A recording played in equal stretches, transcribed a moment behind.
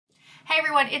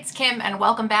everyone, it's Kim and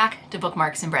welcome back to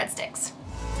Bookmarks and Breadsticks.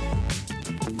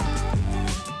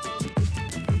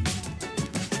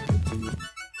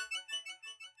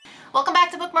 Welcome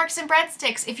back to Bookmarks and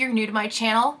Breadsticks. If you're new to my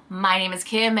channel, my name is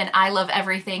Kim and I love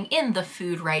everything in the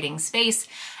food writing space.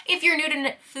 If you're new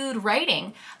to food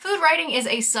writing is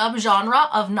a subgenre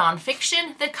of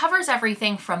nonfiction that covers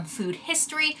everything from food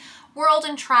history, world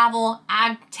and travel,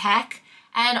 ag tech,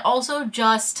 and also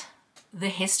just the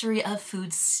history of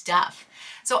food stuff.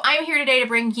 So I'm here today to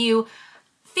bring you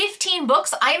 15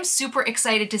 books I am super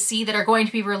excited to see that are going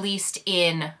to be released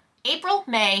in April,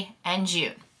 May, and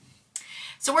June.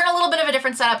 So we're in a little bit of a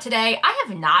different setup today. I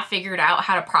have not figured out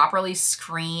how to properly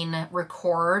screen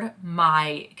record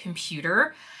my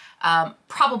computer.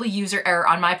 Probably user error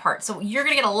on my part. So you're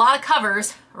gonna get a lot of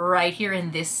covers right here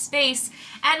in this space.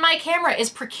 And my camera is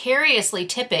precariously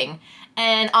tipping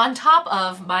and on top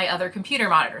of my other computer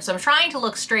monitor. So I'm trying to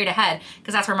look straight ahead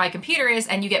because that's where my computer is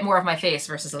and you get more of my face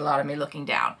versus a lot of me looking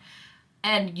down.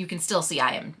 And you can still see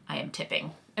I am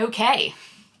tipping. Okay,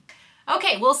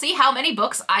 we'll see how many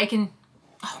books I can,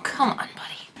 oh, come on,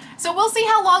 buddy. So we'll see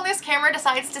how long this camera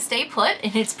decides to stay put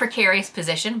in its precarious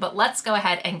position, but let's go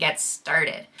ahead and get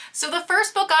started. So the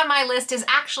first book on my list is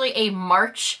actually a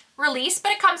March release,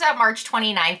 but it comes out March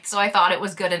 29th, so I thought it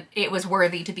was good and it was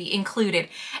worthy to be included.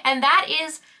 And that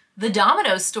is The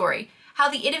Domino's Story,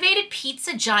 how the innovative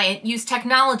pizza giant used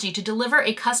technology to deliver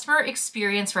a customer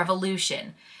experience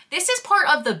revolution. This is part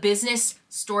of the business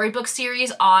storybook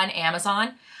series on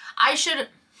Amazon.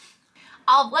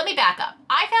 Let me back up.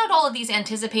 I found all of these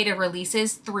anticipated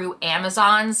releases through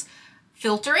Amazon's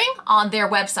filtering on their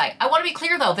website. I want to be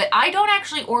clear though that I don't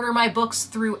actually order my books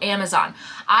through Amazon.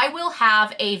 I will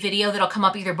have a video that'll come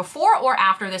up either before or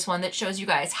after this one that shows you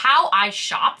guys how I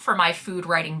shop for my food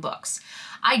writing books.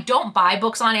 I don't buy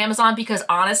books on Amazon because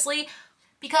honestly,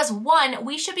 one,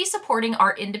 we should be supporting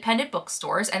our independent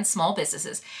bookstores and small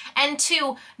businesses. And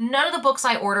two, none of the books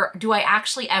I order do I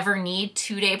actually ever need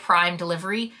 2-day Prime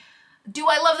delivery. Do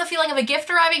I love the feeling of a gift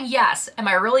arriving? Yes. Am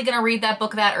I really going to read that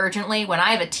book that urgently when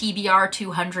I have a TBR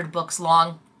 200 books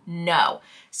long? No.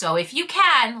 So if you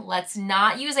can, let's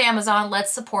not use Amazon.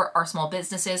 Let's support our small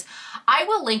businesses. I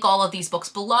will link all of these books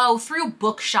below through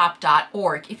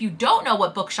bookshop.org. If you don't know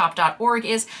what bookshop.org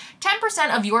is,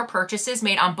 10% of your purchases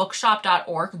made on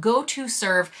bookshop.org go to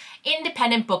serve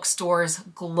independent bookstores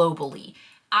globally.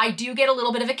 I do get a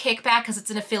little bit of a kickback because it's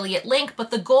an affiliate link,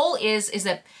 but the goal is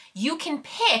that you can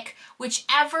pick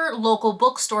whichever local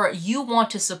bookstore you want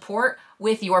to support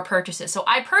with your purchases. So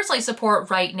I personally support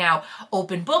right now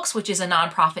Open Books, which is a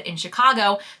nonprofit in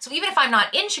Chicago. So even if I'm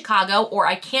not in Chicago or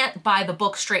I can't buy the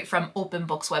book straight from Open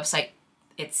Books website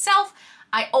itself,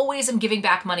 I always am giving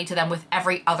back money to them with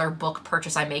every other book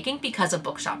purchase I'm making because of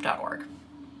bookshop.org.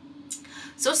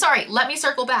 So sorry, let me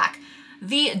circle back.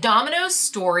 The Domino's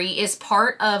Story is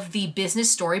part of the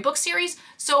business storybook series.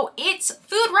 So it's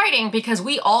food writing because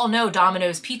we all know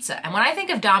Domino's Pizza. And when I think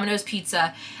of Domino's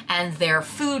Pizza and their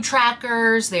food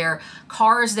trackers, their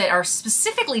cars that are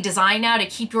specifically designed now to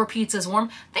keep your pizzas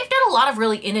warm, they've done a lot of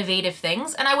really innovative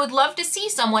things. And I would love to see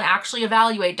someone actually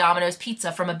evaluate Domino's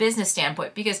Pizza from a business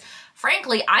standpoint because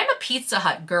frankly, I'm a Pizza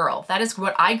Hut girl. That is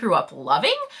what I grew up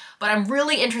loving, but I'm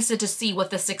really interested to see what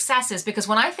the success is because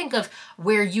when I think of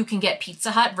where you can get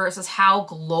Pizza Hut versus how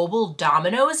global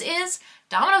Domino's is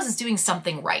doing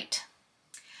something right.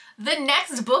 The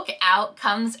next book out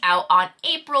comes out on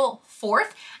April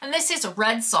 4th, and this is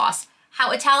Red Sauce,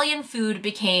 How Italian Food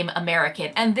Became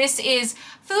American. And this is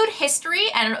food history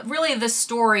and really the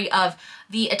story of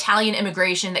the Italian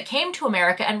immigration that came to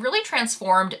America and really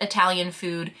transformed Italian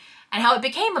food and how it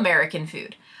became American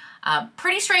food.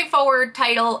 Pretty straightforward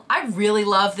title. I really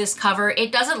love this cover.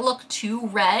 It doesn't look too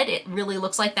red. It really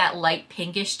looks like that light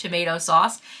pinkish tomato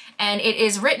sauce. And it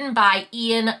is written by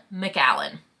Ian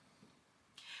McAllen.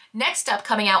 Next up,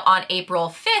 coming out on April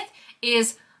 5th,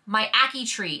 is My Ackee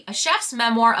Tree, a chef's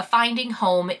memoir of finding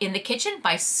home in the kitchen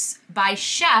by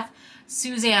chef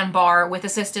Suzanne Barr with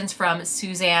assistance from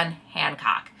Suzanne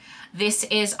Hancock. This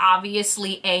is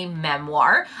obviously a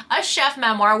memoir, a chef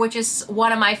memoir, which is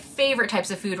one of my favorite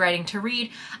types of food writing to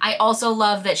read. I also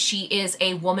love that she is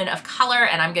a woman of color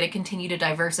and I'm going to continue to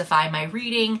diversify my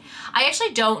reading. I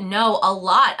actually don't know a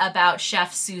lot about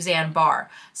Chef Suzanne Barr.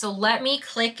 So let me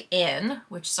click in,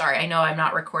 which sorry, I know I'm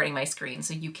not recording my screen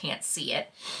so you can't see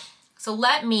it. So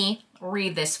let me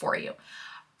read this for you.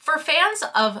 For fans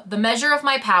of The Measure of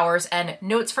My Powers and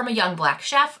Notes from a Young Black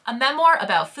Chef, a memoir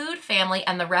about food, family,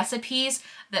 and the recipes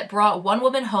that brought one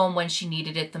woman home when she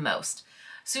needed it the most.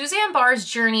 Suzanne Barr's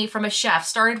journey from a chef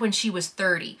started when she was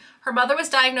 30. Her mother was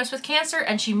diagnosed with cancer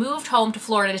and she moved home to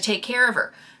Florida to take care of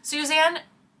her. Suzanne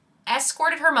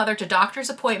escorted her mother to doctor's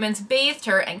appointments, bathed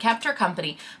her, and kept her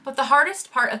company. But the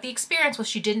hardest part of the experience was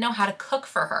she didn't know how to cook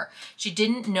for her. She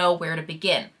didn't know where to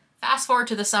begin. Fast forward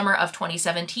to the summer of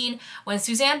 2017, when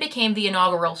Suzanne became the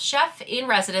inaugural chef in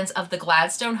residence of the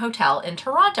Gladstone Hotel in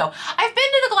Toronto. I've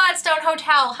been to the Gladstone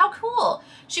Hotel. How cool.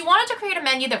 She wanted to create a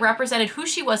menu that represented who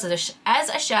she was as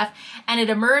a chef, and it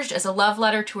emerged as a love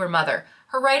letter to her mother.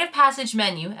 Her rite of passage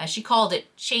menu, as she called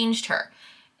it, changed her.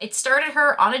 It started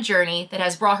her on a journey that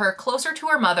has brought her closer to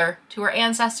her mother, to her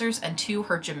ancestors, and to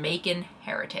her Jamaican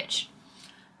heritage.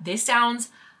 This sounds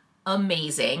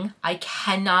amazing. I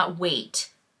cannot wait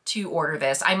to order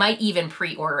this. I might even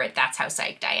pre-order it. That's how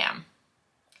psyched I am.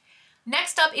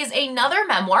 Next up is another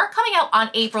memoir coming out on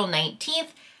April 19th.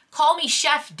 Call Me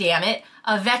Chef, Damn It,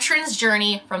 A Veteran's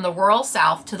Journey from the Rural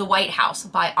South to the White House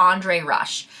by Andre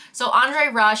Rush. So Andre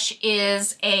Rush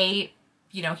is he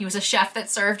was a chef that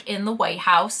served in the White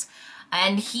House,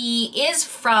 and he is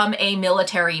from a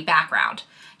military background.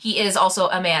 He is also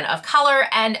a man of color,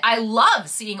 and I love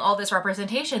seeing all this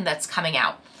representation that's coming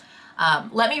out.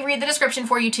 Let me read the description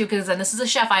for you too, because then this is a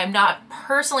chef I am not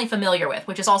personally familiar with,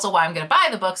 which is also why I'm going to buy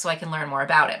the book so I can learn more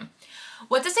about him.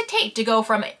 What does it take to go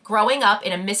from growing up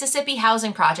in a Mississippi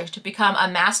housing project to become a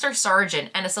master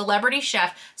sergeant and a celebrity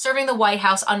chef serving the White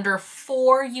House under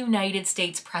 4 United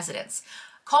States presidents?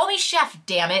 Call Me Chef,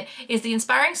 Damn It, is the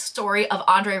inspiring story of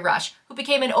Andre Rush, who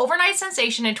became an overnight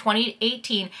sensation in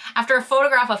 2018 after a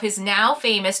photograph of his now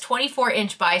famous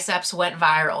 24-inch biceps went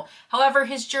viral. However,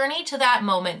 his journey to that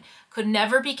moment could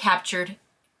never be captured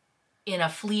in a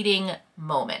fleeting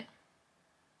moment.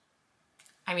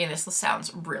 I mean, this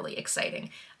sounds really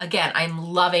exciting. Again,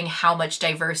 I'm loving how much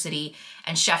diversity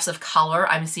and chefs of color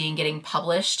I'm seeing getting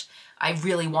published. I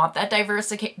really want that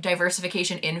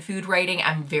diversification in food writing.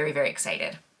 I'm very, very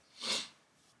excited.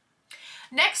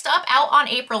 Next up, out on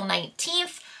April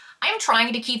 19th, I'm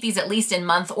trying to keep these at least in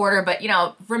month order, but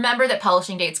remember that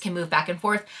publishing dates can move back and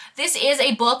forth. This is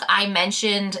a book I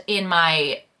mentioned in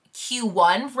my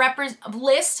Q1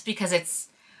 list because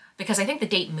I think the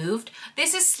date moved.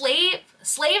 This is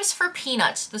Slaves for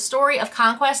Peanuts, The Story of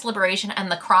Conquest, Liberation,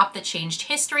 and the Crop That Changed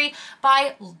History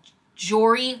by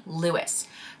Jory Lewis.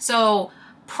 So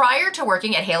prior to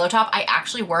working at Halo Top, I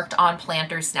actually worked on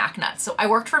Planters snack nuts. So I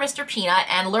worked for Mr. Peanut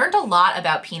and learned a lot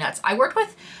about peanuts. I worked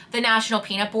with the National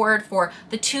Peanut Board for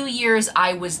the 2 years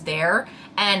I was there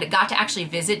and got to actually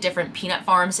visit different peanut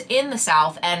farms in the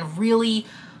South and really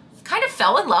kind of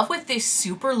fell in love with this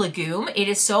super legume. It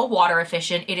is so water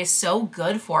efficient. It is so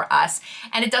good for us,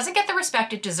 and it doesn't get the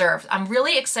respect it deserves. I'm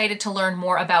really excited to learn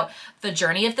more about the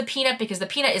journey of the peanut because the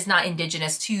peanut is not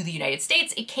indigenous to the United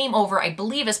States. It came over, I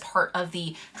believe, as part of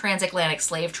the transatlantic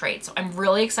slave trade. So I'm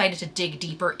really excited to dig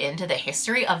deeper into the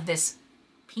history of this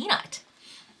peanut.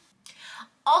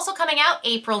 Also coming out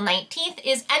April 19th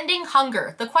is Ending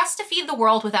Hunger, The Quest to Feed the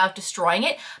World Without Destroying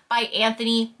It by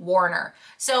Anthony Warner.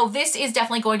 So this is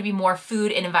definitely going to be more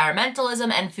food and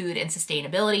environmentalism and food and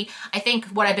sustainability. I think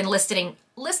what I've been listing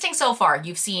so far,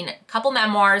 you've seen a couple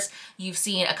memoirs, you've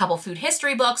seen a couple food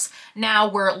history books. Now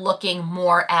we're looking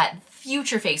more at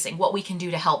future facing, what we can do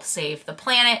to help save the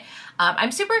planet.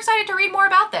 I'm super excited to read more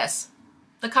about this.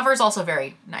 The cover is also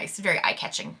very nice, very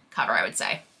eye-catching cover, I would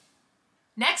say.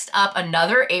 Next up,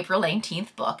 another April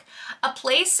 19th book, A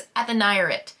Place at the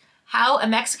Nayarit, How a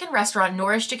Mexican Restaurant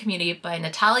Nourished a Community by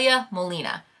Natalia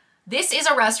Molina. This is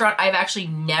a restaurant I've actually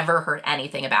never heard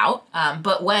anything about,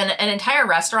 but when an entire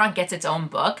restaurant gets its own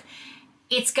book,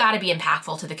 it's got to be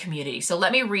impactful to the community. So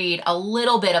let me read a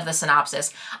little bit of the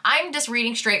synopsis. I'm just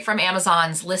reading straight from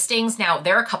Amazon's listings. Now,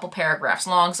 they're a couple paragraphs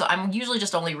long, so I'm usually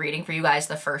just only reading for you guys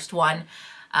the first one.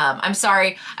 I'm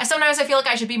sorry. Sometimes I feel like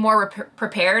I should be more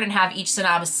prepared and have each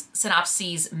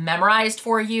synopsis memorized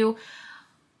for you.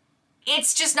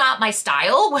 It's just not my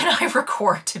style when I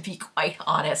record, to be quite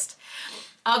honest.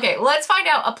 Okay, let's find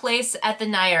out A Place at the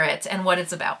Nayarit and what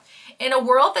it's about. In a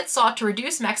world that sought to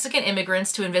reduce Mexican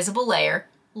immigrants to invisible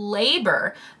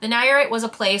labor, the Nayarit was a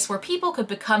place where people could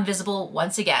become visible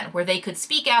once again, where they could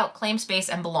speak out, claim space,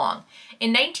 and belong.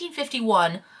 In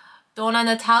 1951, Dona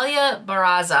Natalia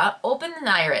Barraza opened the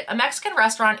Nayarit, a Mexican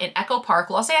restaurant in Echo Park,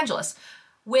 Los Angeles.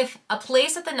 With A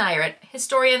Place at the Nayarit,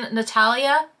 historian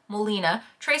Natalia Molina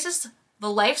traces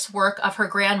the life's work of her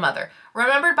grandmother,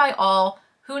 remembered by all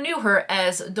who knew her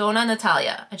as Dona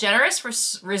Natalia, a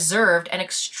generous, reserved, and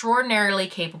extraordinarily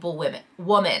capable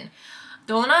woman.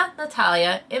 Dona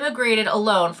Natalia immigrated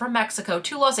alone from Mexico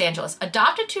to Los Angeles,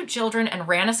 adopted 2 children, and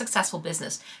ran a successful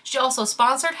business. She also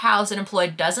sponsored, housed, and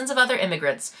employed dozens of other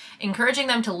immigrants, encouraging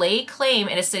them to lay claim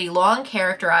in a city long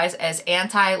characterized as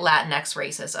anti-Latinx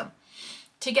racism.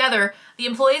 Together, the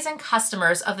employees and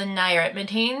customers of the Nairit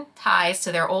maintain ties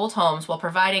to their old homes while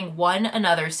providing one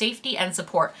another safety and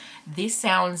support. This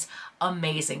sounds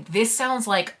amazing. This sounds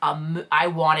like I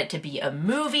want it to be a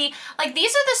movie. Like,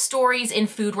 these are the stories in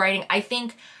food writing I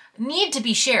think need to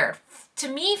be shared. To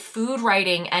me, food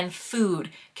writing and food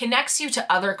connects you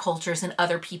to other cultures and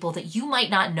other people that you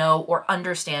might not know or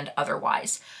understand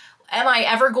otherwise. Am I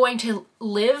ever going to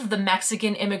live the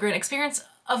Mexican immigrant experience?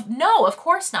 No, of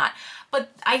course not. But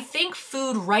I think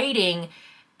food writing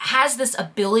has this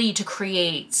ability to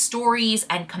create stories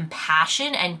and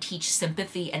compassion and teach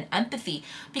sympathy and empathy,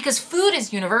 because food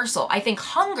is universal. I think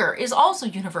hunger is also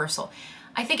universal.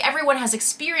 I think everyone has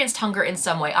experienced hunger in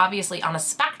some way, obviously on a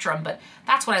spectrum, but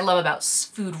that's what I love about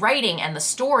food writing and the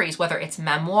stories, whether it's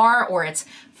memoir or it's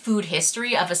food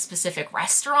history of a specific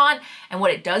restaurant and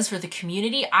what it does for the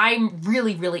community. I'm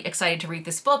really, really excited to read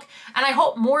this book, and I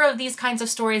hope more of these kinds of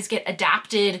stories get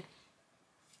adapted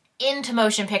into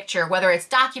motion picture, whether it's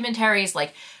documentaries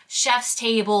like Chef's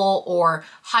Table or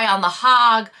High on the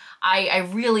Hog. I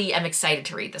really am excited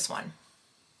to read this one.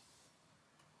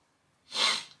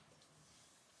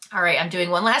 All right, I'm doing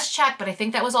one last check, but I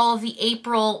think that was all of the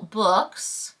April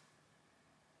books.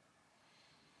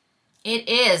 It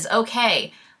is.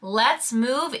 Okay, let's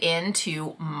move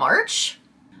into March.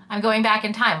 I'm going back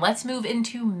in time. Let's move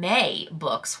into May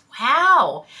books.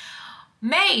 Wow.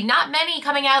 May, not many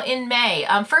coming out in May.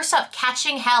 First up,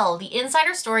 Catching Hell, the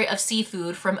insider story of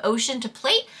seafood from ocean to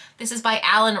plate. This is by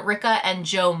Alan Ricca and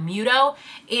Joe Muto.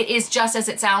 It is just as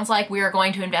it sounds like. We are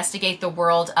going to investigate the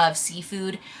world of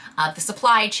seafood, the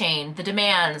supply chain, the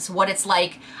demands, what it's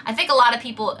like. I think a lot of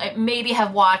people maybe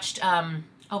have watched,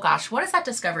 oh gosh, what is that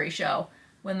Discovery show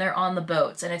when they're on the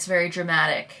boats and it's very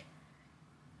dramatic?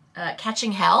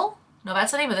 Catching Hell? No,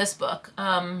 that's the name of this book.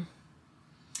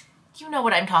 You know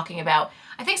what I'm talking about.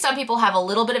 I think some people have a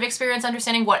little bit of experience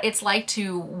understanding what it's like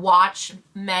to watch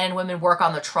men and women work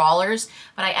on the trawlers,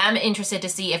 but I am interested to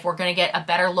see if we're going to get a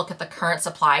better look at the current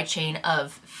supply chain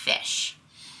of fish.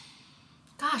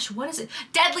 Gosh, what is it?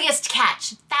 Deadliest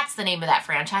Catch. That's the name of that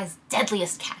franchise.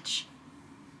 Deadliest Catch.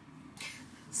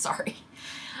 Sorry.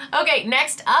 Okay,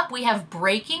 next up we have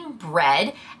Breaking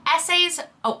Bread. Essays,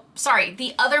 oh, sorry,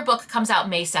 the other book comes out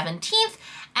May 17th.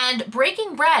 And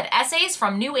Breaking Bread, Essays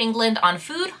from New England on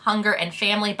Food, Hunger, and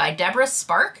Family by Deborah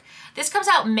Spark. This comes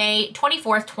out May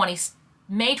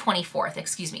 24th,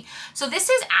 excuse me. So this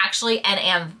is actually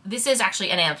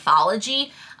an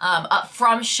anthology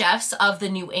from chefs of the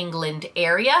New England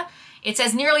area. It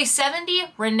says nearly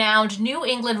 70 renowned New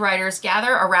England writers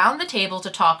gather around the table to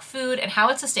talk food and how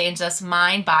it sustains us,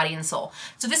 mind, body, and soul.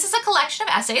 So this is a collection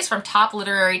of essays from top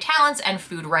literary talents and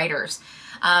food writers.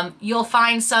 You'll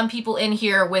find some people in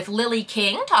here with Lily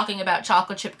King talking about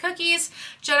chocolate chip cookies,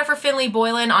 Jennifer Finley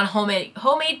Boylan on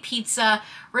homemade pizza,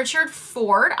 Richard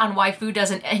Ford on why food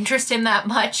doesn't interest him that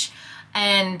much,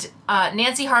 and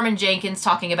Nancy Harmon Jenkins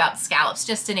talking about scallops,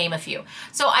 just to name a few.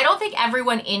 So I don't think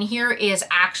everyone in here is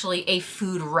actually a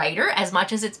food writer as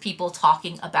much as it's people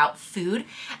talking about food.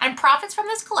 And profits from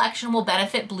this collection will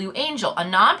benefit Blue Angel, a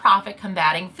nonprofit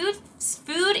combating food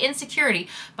insecurity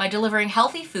by delivering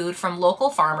healthy food from local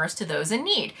farmers to those in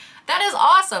need. That is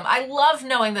awesome. I love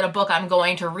knowing that a book I'm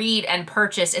going to read and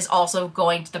purchase is also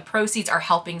going to, the proceeds are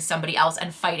helping somebody else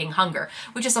and fighting hunger,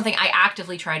 which is something I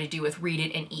actively try to do with Read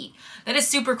It and Eat. That is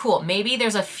super cool. Maybe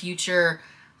there's a future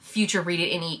Read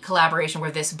It and Eat collaboration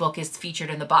where this book is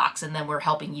featured in the box and then we're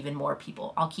helping even more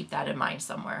people. I'll keep that in mind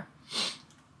somewhere.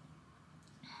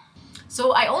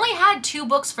 So I only had 2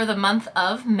 books for the month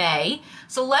of May,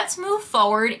 so let's move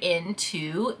forward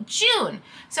into June.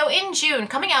 So in June,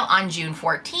 coming out on June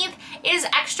 14th, is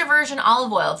Extra Virgin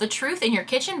Olive Oil, The Truth in Your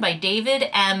Kitchen by David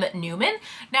M. Newman.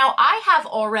 Now, I have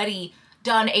already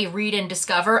done a read and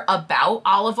discover about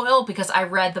olive oil because I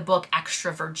read the book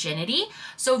Extra Virginity.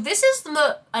 So this is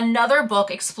another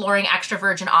book exploring extra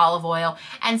virgin olive oil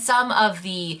and some of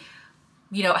the,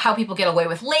 you know, how people get away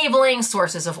with labeling,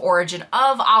 sources of origin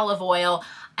of olive oil.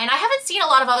 And I haven't seen a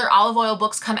lot of other olive oil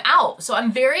books come out. So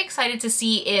I'm very excited to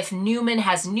see if Newman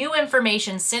has new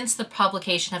information since the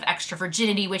publication of Extra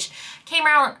Virginity, which came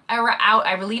out,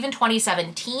 I believe, in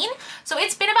 2017. So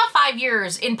it's been about 5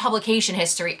 years in publication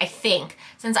history, I think,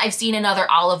 since I've seen another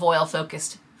olive oil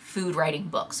focused food writing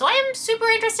book. So I am super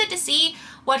interested to see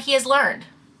what he has learned.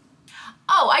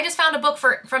 Oh, I just found a book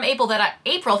from April that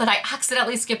I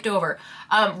accidentally skipped over.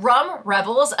 Rum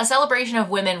Rebels, a celebration of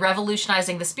women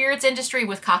revolutionizing the spirits industry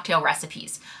with cocktail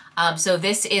recipes. So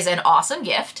this is an awesome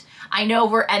gift. I know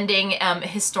we're ending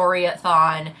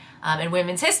Historiathon and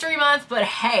Women's History Month, but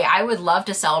hey, I would love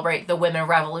to celebrate the women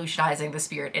revolutionizing the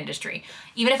spirit industry.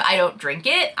 Even if I don't drink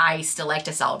it, I still like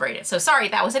to celebrate it. So sorry,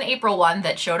 that was an April one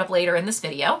that showed up later in this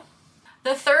video.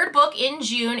 The third book in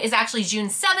June is actually June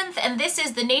 7th, and this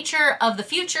is The Nature of the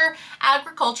Future,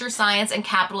 Agriculture, Science, and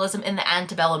Capitalism in the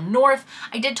Antebellum North.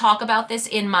 I did talk about this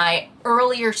in my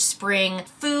earlier spring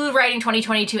Food Writing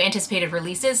 2022 anticipated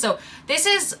releases, so this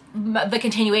is the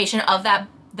continuation of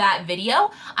that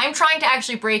video. I'm trying to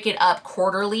actually break it up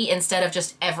quarterly instead of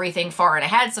just everything far and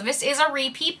ahead, so this is a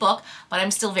repeat book, but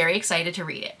I'm still very excited to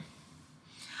read it.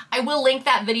 I will link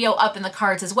that video up in the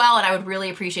cards as well, and I would really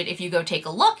appreciate if you go take a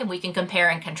look and we can compare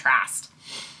and contrast.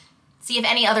 See if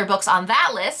any other books on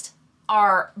that list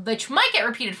which might get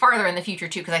repeated farther in the future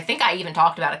too, because I think I even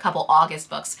talked about a couple August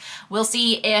books. We'll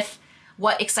see if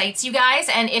what excites you guys,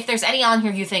 and if there's any on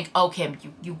here you think, oh Kim,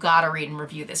 you gotta read and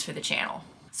review this for the channel.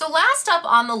 So last up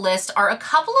on the list are a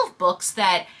couple of books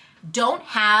that don't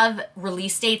have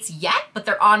release dates yet, but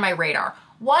they're on my radar.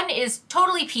 One is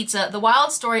Totally Pizza, The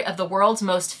Wild Story of the World's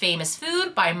Most Famous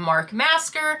Food by Mark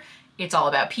Masker. It's all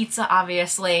about pizza,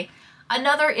 obviously.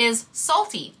 Another is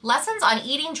Salty, Lessons on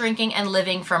Eating, Drinking, and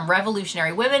Living from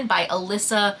Revolutionary Women by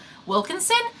Alyssa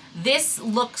Wilkinson. This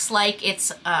looks like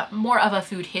it's more of a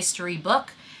food history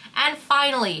book. And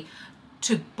finally,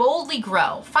 To Boldly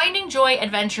Grow, Finding Joy,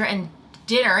 Adventure, and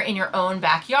Dinner in Your Own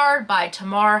Backyard by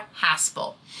Tamar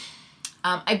Haspel.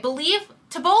 I believe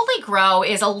To Boldly Grow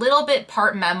is a little bit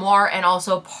part memoir and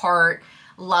also part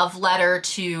love letter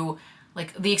to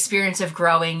like the experience of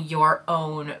growing your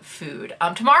own food.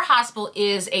 Tamar Haspel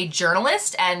is a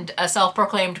journalist and a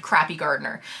self-proclaimed crappy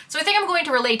gardener. So I think I'm going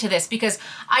to relate to this because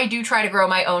I do try to grow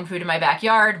my own food in my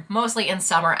backyard, mostly in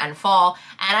summer and fall,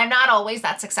 and I'm not always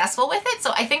that successful with it,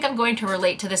 so I think I'm going to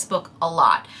relate to this book a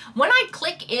lot. When I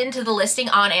click into the listing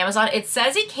on Amazon, it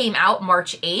says it came out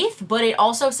March 8th, but it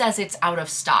also says it's out of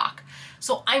stock.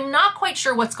 So I'm not quite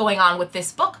sure what's going on with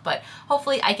this book, but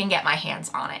hopefully I can get my hands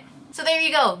on it. So there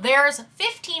you go. There's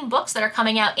 15 books that are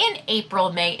coming out in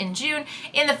April, May, and June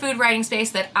in the food writing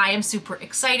space that I am super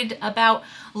excited about.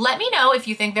 Let me know if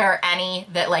you think there are any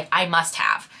that like I must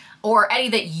have, or any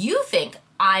that you think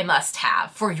I must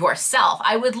have for yourself.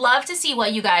 I would love to see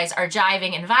what you guys are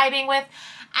jiving and vibing with.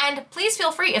 And please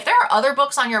feel free, if there are other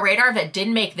books on your radar that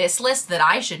didn't make this list that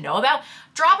I should know about,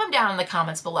 drop them down in the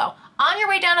comments below. On your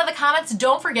way down to the comments,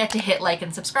 don't forget to hit like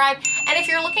and subscribe. And if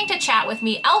you're looking to chat with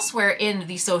me elsewhere in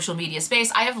the social media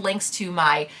space, I have links to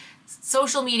my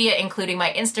social media, including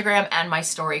my Instagram and my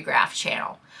Storygraph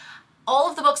channel. All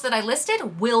of the books that I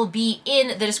listed will be in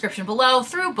the description below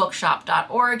through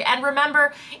bookshop.org. And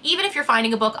remember, even if you're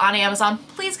finding a book on Amazon,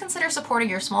 please consider supporting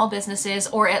your small businesses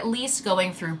or at least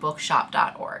going through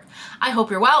bookshop.org. I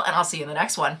hope you're well, and I'll see you in the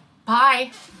next one.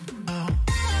 Bye.